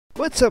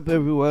What's up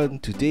everyone?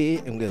 Today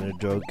I'm gonna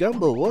draw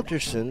Gumball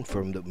Waterson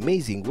from the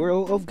Amazing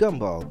World of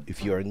Gumball.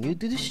 If you are new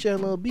to this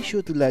channel, be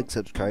sure to like,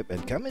 subscribe,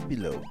 and comment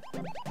below.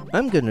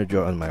 I'm gonna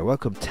draw on my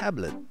Wacom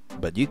tablet,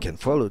 but you can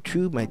follow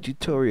through my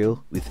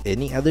tutorial with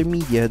any other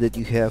media that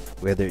you have,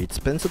 whether it's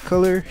pencil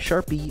color,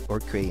 Sharpie, or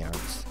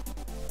crayons.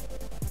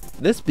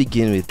 Let's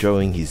begin with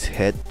drawing his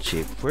head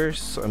shape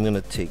first. So I'm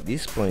gonna take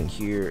this point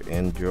here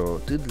and draw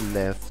to the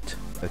left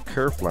a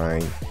curved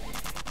line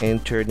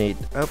and turn it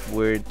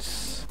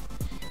upwards,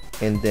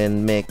 and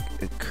then make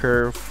a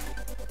curve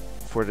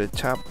for the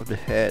top of the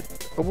head,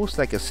 almost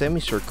like a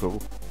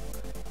semicircle,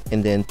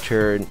 and then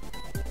turn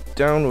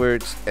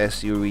downwards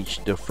as you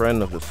reach the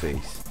front of the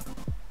face.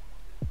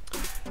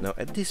 Now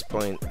at this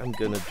point I'm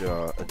gonna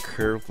draw a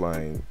curved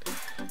line,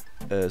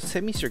 a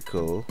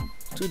semicircle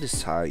to the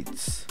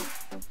sides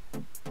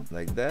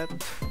like that,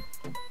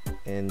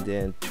 and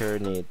then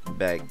turn it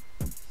back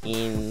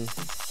in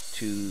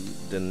to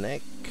the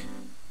neck,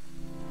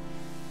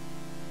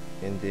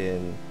 and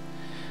then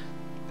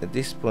at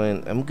this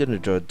point I'm gonna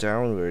draw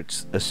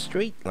downwards a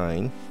straight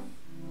line,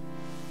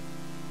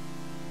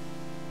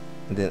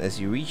 and then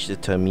as you reach the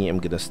tummy I'm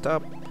gonna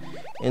stop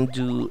and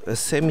do a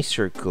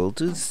semicircle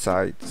to the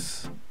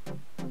sides,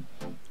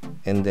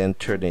 and then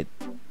turn it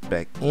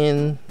back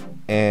in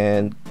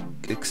and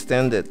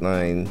extend that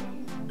line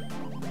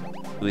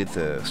with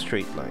a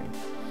straight line.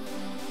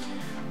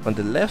 On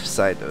the left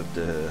side of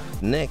the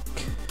neck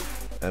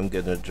I'm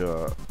gonna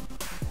draw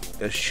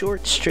a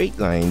short straight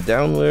line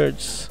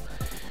downwards,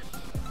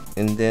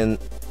 and then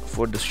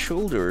for the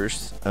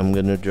shoulders I'm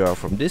gonna draw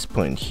from this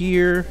point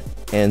here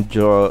and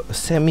draw a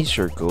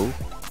semicircle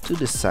to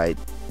the side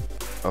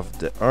of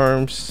the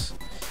arms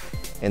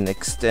and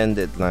extend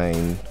that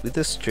line with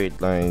a straight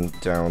line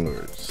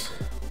downwards.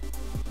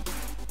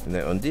 And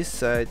then on this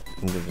side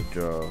I'm gonna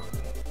draw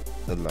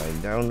a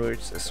line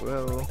downwards as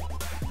well,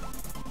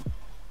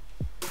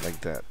 like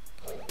that.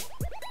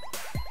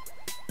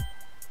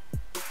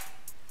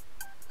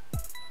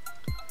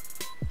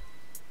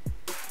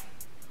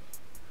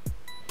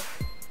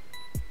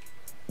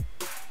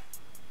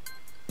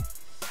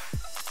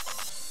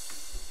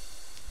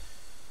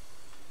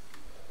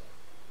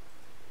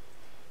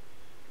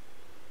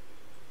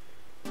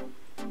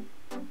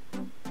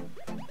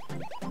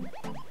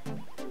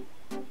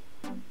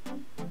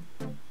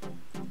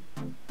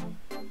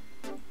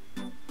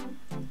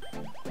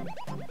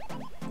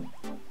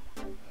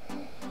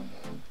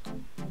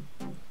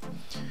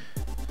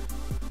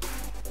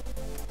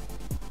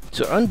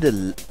 So on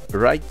the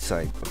right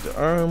side of the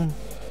arm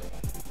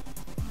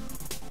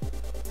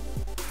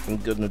I'm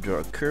gonna draw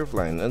a curved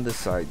line on the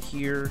side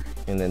here,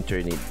 and then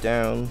turn it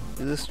down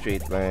with a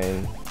straight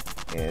line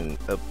and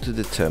up to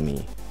the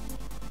tummy.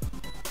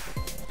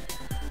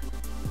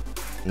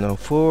 Now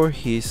for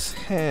his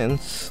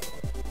hands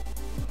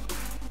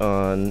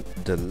on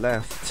the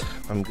left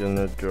I'm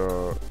gonna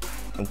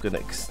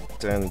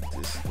extend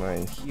this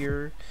line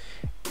here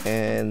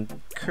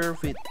and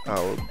curve it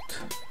out,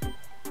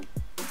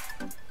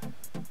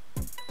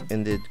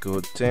 and then go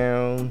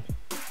down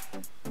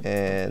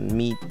and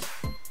meet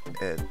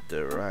at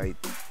the right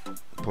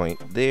point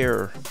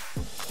there.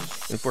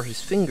 And for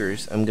his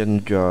fingers I'm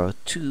gonna draw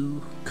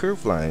two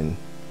curved line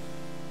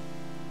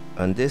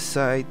on this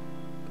side,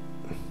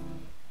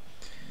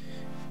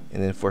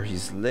 and then for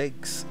his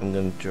legs I'm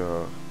gonna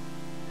draw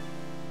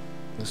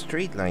a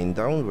straight line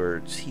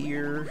downwards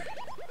here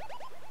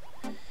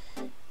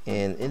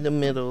and in the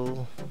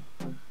middle,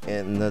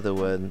 and another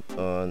one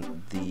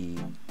on the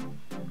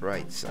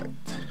right side.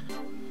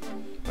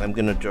 I'm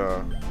gonna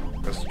draw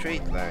a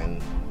straight line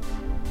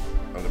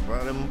on the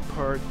bottom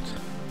part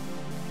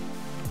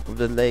of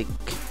the leg,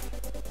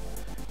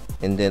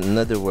 and then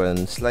another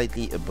one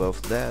slightly above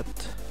that,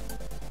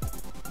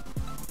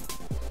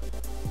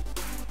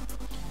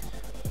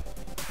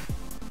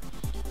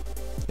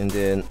 and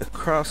then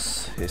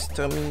across his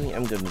tummy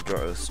I'm gonna draw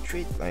a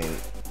straight line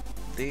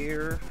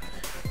there,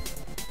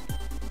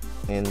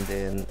 and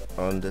then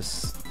on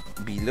this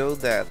below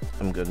that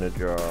I'm gonna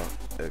draw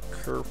a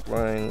curved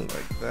line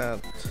like that,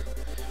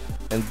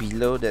 and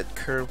below that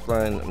curved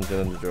line I'm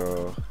gonna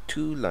draw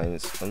two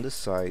lines on the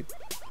side,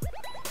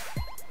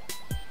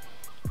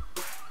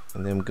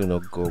 and then I'm gonna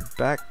go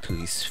back to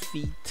his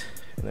feet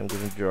and I'm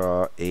gonna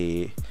draw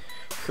a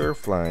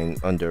curved line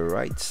on the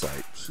right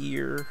side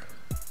here,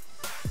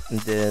 and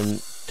then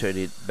turn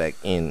it back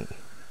in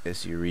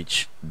as you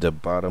reach the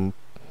bottom,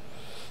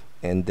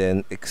 and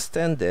then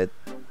extend it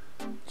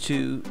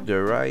to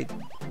the right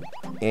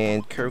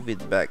and curve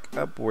it back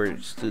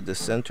upwards to the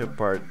center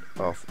part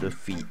of the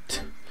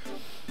feet.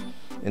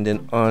 And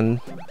then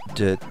on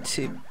the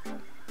tip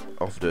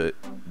of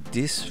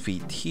this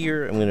feet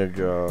here I'm gonna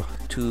draw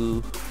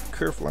two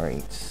curved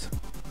lines,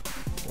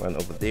 one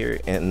over there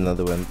and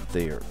another one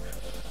there,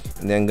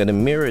 and then I'm gonna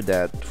mirror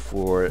that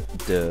for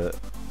the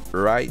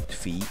right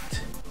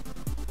feet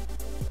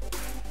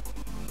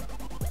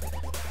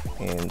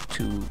and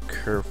two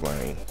curved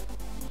lines.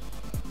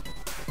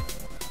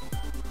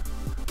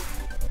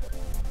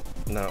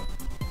 Now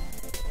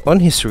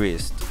on his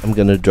wrist I'm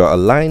gonna draw a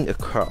line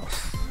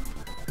across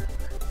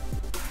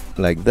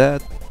like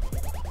that,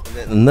 and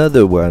then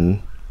another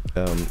one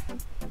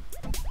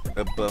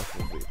above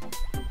of it,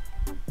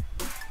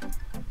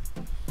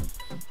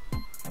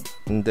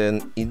 and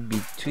then in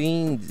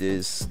between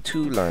these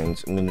two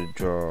lines I'm gonna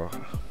draw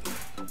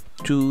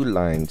two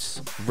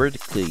lines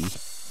vertically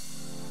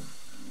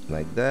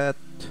like that,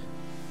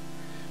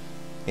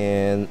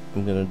 and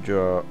I'm gonna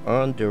draw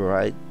on the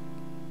right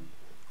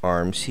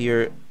arms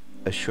here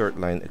a short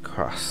line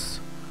across,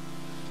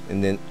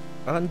 and then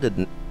on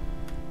the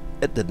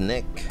at the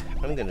neck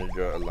I'm gonna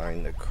draw a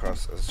line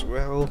across as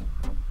well,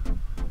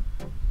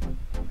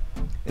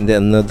 and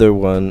then another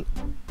one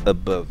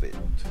above it.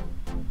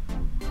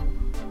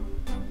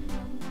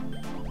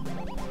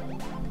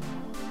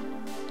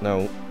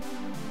 Now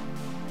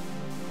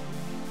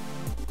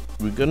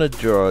we're gonna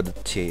draw the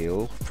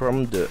tail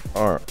from the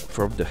arm,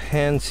 from the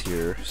hands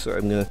here, so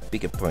I'm gonna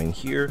pick a point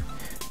here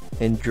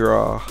and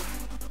draw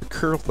a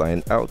curved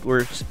line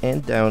outwards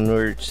and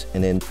downwards,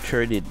 and then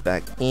turn it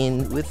back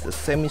in with a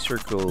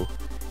semicircle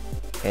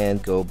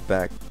and go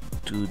back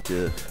to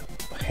the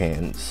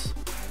hands.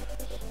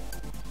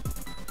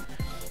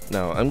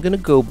 Now I'm gonna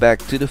go back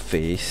to the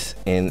face,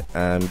 and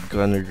I'm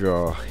gonna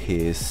draw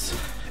his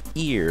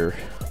ear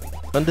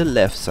on the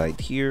left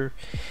side here,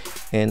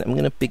 and I'm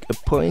gonna pick a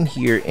point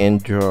here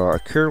and draw a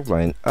curved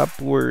line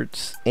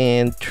upwards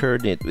and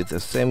turn it with a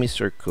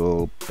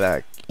semicircle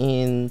back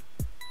in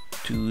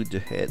to the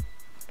head,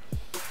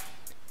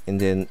 and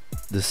then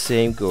the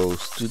same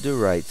goes to the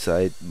right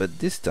side, but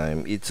this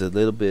time it's a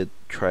little bit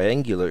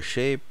triangular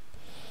shape,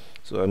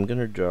 so I'm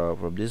gonna draw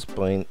from this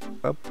point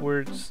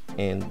upwards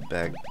and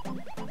back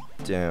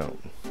down.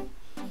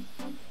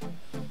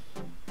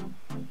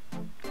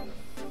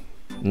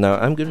 Now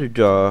I'm gonna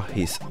draw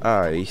his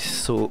eyes,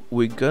 so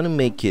we're gonna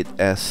make it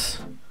as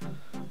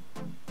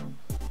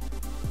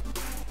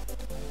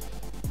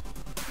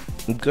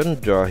I'm gonna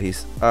draw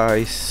his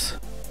eyes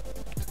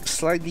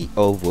slightly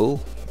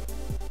oval,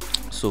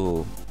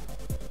 so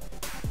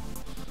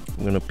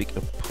I'm gonna pick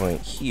a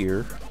point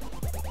here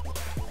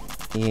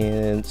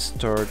and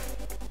start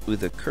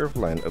with a curved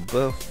line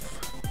above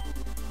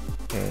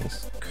and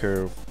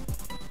curve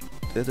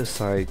to the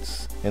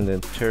sides, and then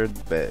turn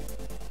back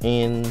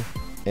in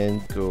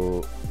and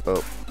go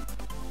up.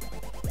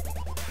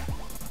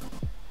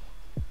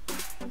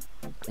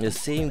 The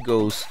same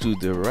goes to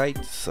the right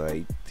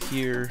side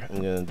here. I'm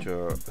gonna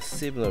draw a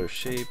similar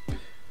shape,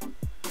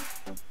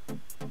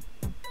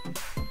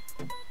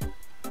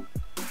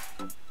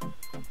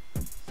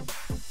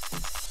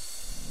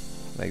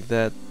 like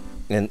that,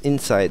 and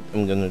inside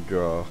I'm gonna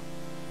draw,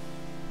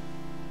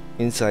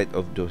 inside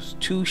of those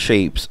two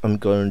shapes I'm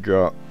gonna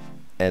draw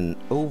an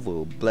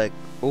oval, black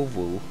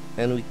oval,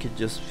 and we could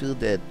just fill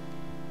that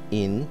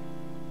in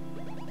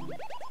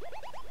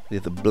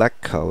with a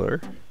black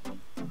color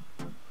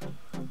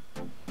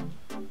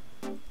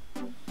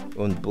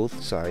on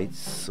both sides,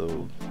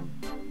 so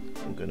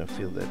I'm gonna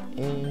fill that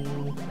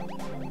in.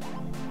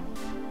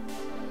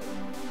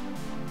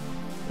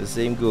 The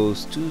same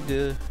goes to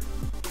the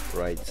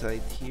right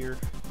side here.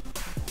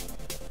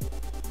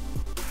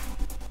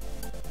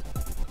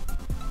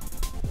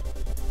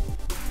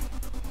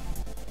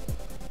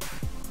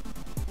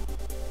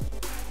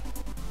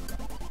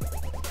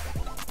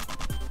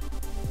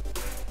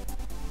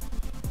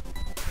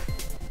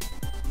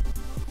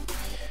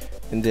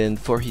 And then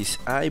for his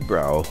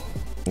eyebrow,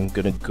 I'm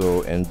gonna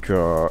go and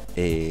draw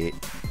a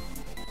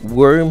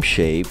worm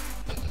shape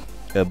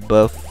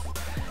above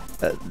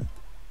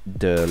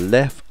the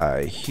left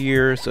eye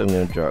here. So I'm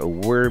gonna draw a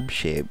worm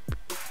shape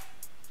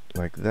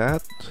like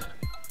that,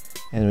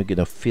 and we're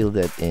gonna fill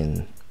that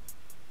in.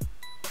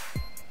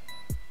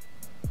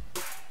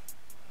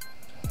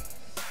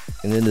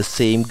 And then the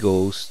same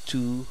goes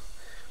to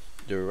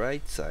the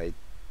right side.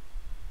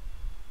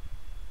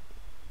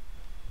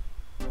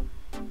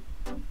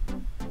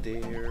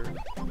 There.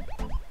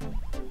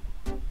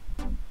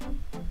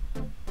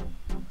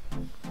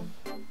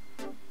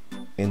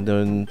 And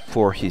then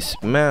for his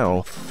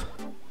mouth,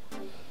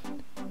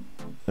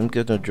 I'm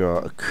gonna draw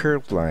a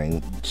curved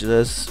line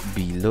just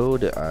below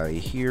the eye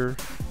here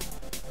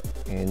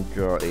and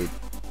draw it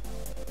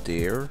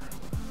there.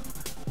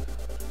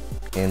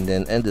 And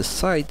then at the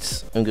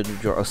sides, I'm gonna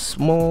draw a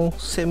small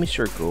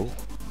semicircle,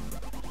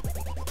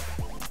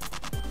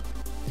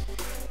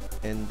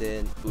 and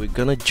then we're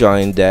gonna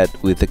join that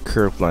with a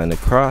curved line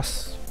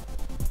across.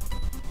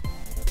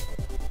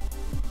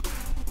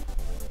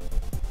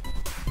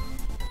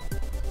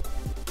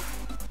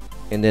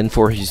 And then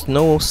for his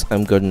nose,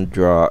 I'm gonna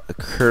draw a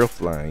curved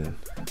line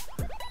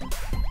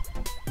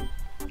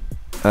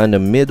on the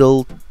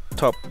middle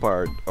top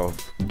part of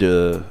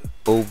the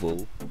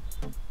oval.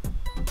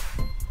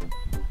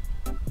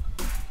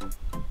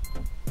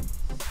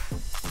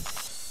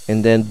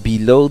 And then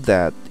below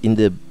that, in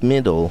the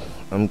middle,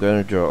 I'm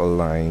gonna draw a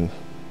line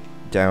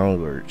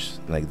downwards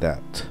like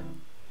that.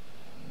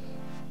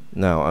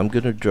 Now I'm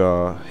gonna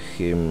draw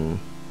him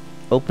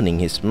opening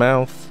his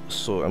mouth,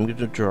 so I'm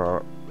gonna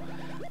draw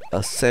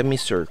a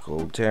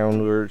semicircle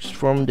downwards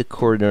from the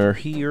corner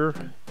here,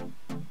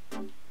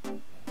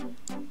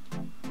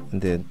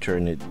 and then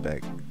turn it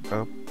back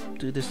up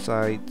to the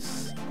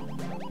sides,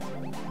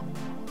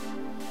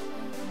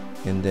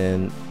 and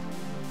then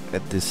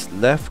at this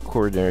left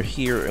corner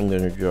here I'm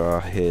gonna draw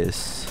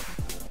his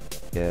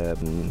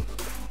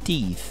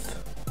teeth,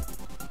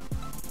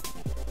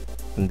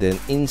 and then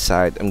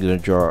inside I'm gonna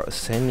draw a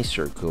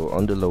semicircle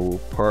on the lower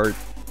part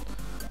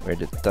where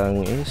the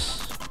tongue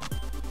is,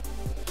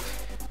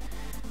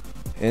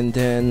 and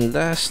then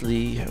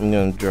lastly I'm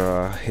gonna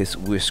draw his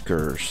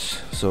whiskers.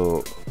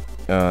 So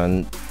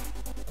on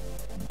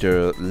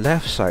the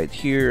left side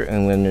here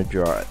I'm gonna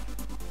draw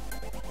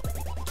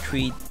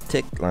 3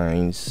 thick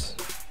lines,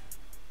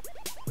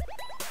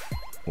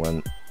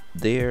 one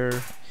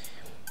there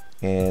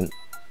and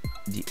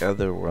the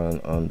other one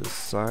on the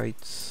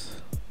sides.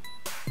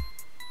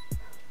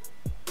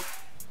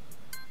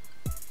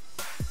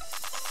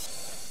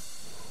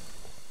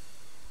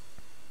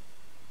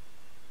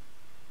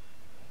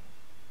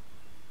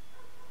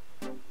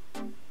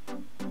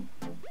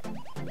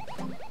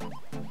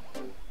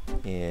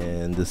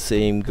 And the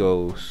same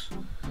goes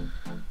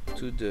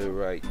to the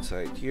right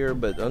side here,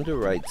 but on the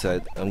right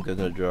side I'm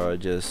gonna draw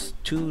just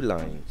 2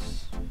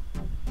 lines.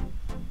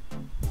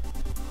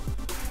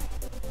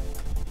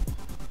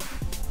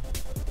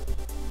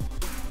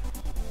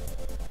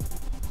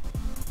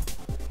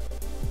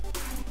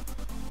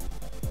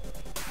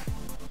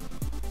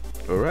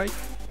 Alright.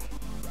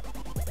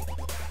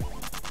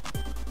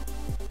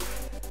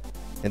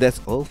 And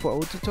that's all for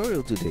our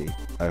tutorial today.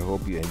 I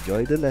hope you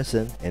enjoyed the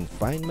lesson and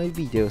find my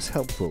videos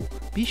helpful.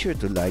 Be sure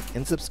to like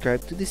and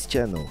subscribe to this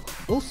channel.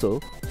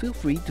 Also, feel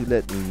free to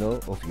let me know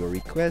of your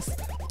requests,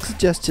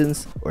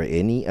 suggestions, or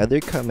any other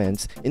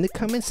comments in the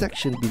comment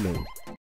section below.